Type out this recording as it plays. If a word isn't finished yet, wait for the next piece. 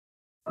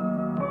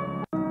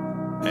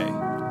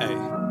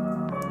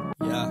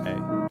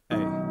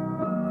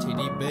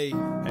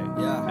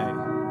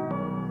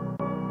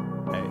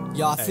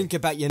Yeah, I think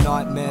about your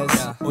nightmares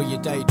or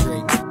your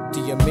daydreams.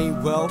 Do you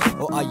mean well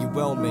or are you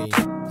well mean?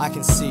 I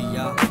can see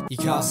ya, you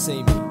can't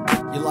see me.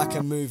 You're like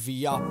a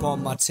movie up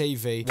on my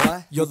TV.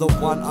 What? You're the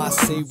one I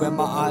see when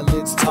my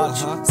eyelids touch.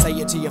 Say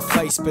it to your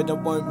face, but it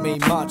won't mean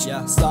much.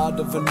 Start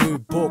of a new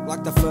book,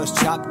 like the first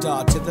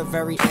chapter. To the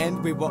very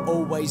end, we were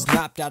always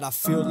napped out. I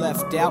feel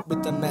left out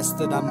with the mess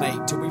that I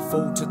make. Till we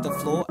fall to the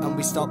floor and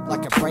we stop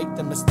like a break.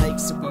 The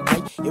mistakes that we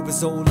make, it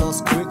was all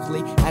lost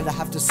quickly. And I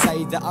have to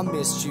say that I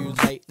missed you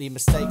lately.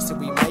 Mistakes that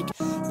we make,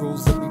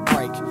 rules that we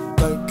break.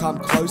 Don't come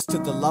close to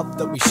the love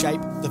that we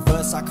shape. The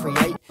verse I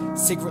create,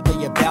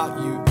 secretly about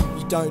you.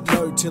 You don't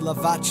know till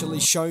I've actually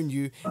shown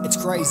you. It's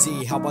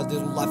crazy how our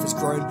little life has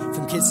grown.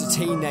 From kids to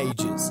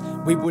teenagers,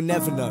 we will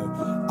never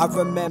know. I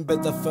remember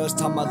the first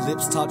time my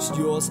lips touched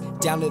yours.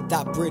 Down at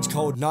that bridge,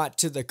 cold night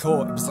to the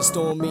court. It was a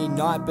stormy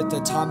night, but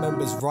the timing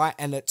was right.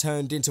 And it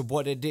turned into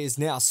what it is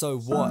now, so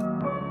what?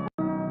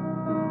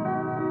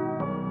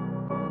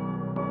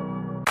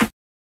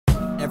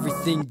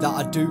 Everything that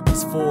I do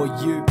is for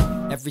you.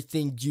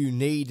 Everything you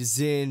need is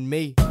in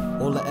me.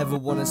 All I ever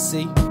wanna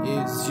see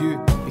is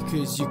you,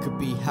 because you could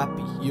be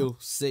happy, you'll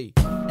see.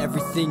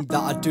 Everything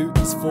that I do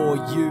is for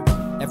you.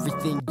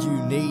 Everything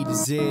you need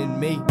is in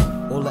me.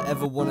 All I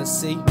ever wanna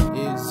see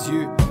is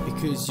you,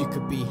 because you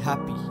could be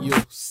happy,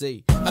 you'll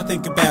see. I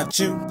think about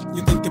you,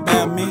 you think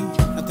about me.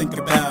 I think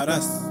about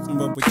us and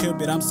what we could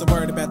be. I'm so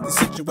worried about these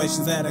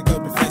situations that I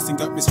could be facing.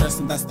 Got me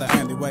stressing, that's the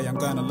only way I'm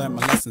gonna learn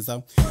my lessons.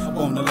 So I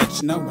wanna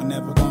let you know, I'm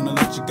never gonna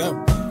let you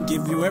go.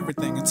 Give you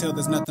everything until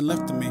there's nothing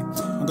left of me.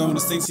 I'm gonna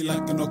sing to you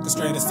like an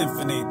orchestrated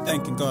symphony.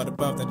 Thanking God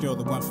above that you're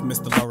the one for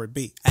Mr. LAWRIIE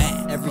B.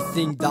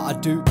 Everything that I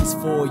do is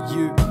for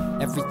you.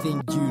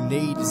 Everything you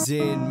need is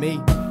in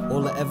me.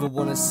 All I ever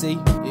wanna see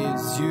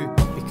is you,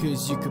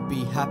 because you could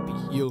be happy,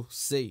 you'll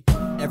see.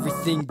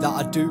 Everything that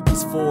I do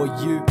is for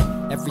you.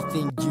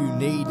 Everything you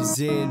need is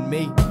in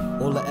me.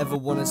 All I ever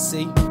wanna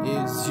see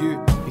is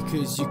you,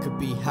 because you could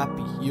be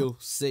happy, you'll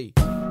see.